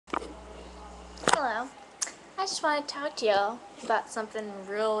Hello. I just want to talk to y'all about something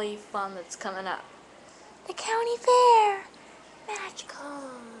really fun that's coming up. The county fair!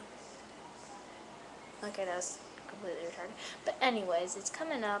 Magical! Okay, that's completely retarded. But anyways, it's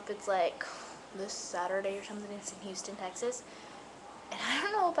coming up. It's like this Saturday or something. It's in Houston, Texas. And I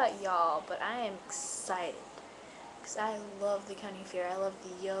don't know about y'all, but I am excited. Because I love the county fair. I love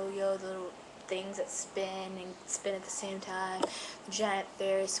the yo-yo, the little things that spin and spin at the same time. The giant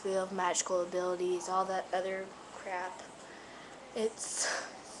Ferris wheel of magical abilities, all that other crap. It's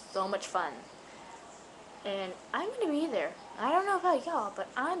so much fun. And I'm going to be there. I don't know about y'all, but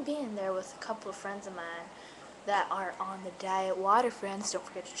I'm being there with a couple of friends of mine that are on the Diet Water Friends. Don't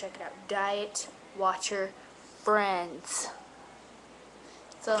forget to check it out. Diet Watcher Friends.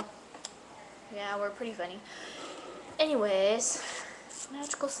 So, yeah, we're pretty funny. Anyways,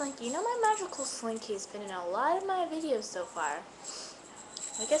 Magical Slinky. You know my Magical Slinky has been in a lot of my videos so far.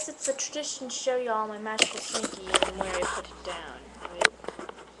 I guess it's a tradition to show y'all my Magical Slinky and where I put it down. Wait.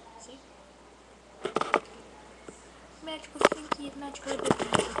 See? Magical Slinky, Magical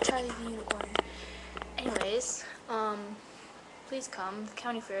Charlie the Unicorn. Anyways, please come. The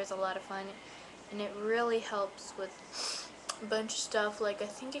county fair is a lot of fun, and it really helps with a bunch of stuff. Like, I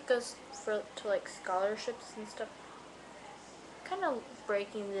think it goes to like scholarships and stuff. Kind of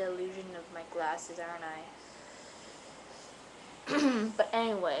breaking the illusion of my glasses, aren't I? But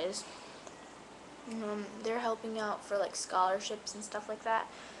anyways, they're helping out for like scholarships and stuff like that.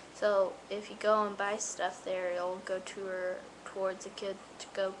 So if you go and buy stuff there, it'll go towards a kid to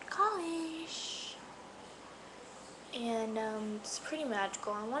go to college. And it's pretty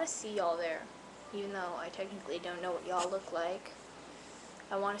magical. I want to see y'all there, even though I technically don't know what y'all look like.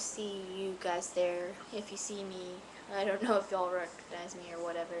 I want to see you guys there. If you see me, I don't know if y'all recognize me or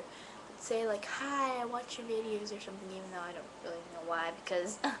whatever. But say like, hi, I watch your videos or something, even though I don't really know why,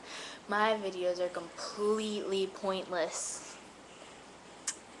 because my videos are completely pointless.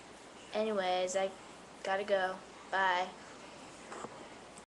 Anyways, I gotta go. Bye.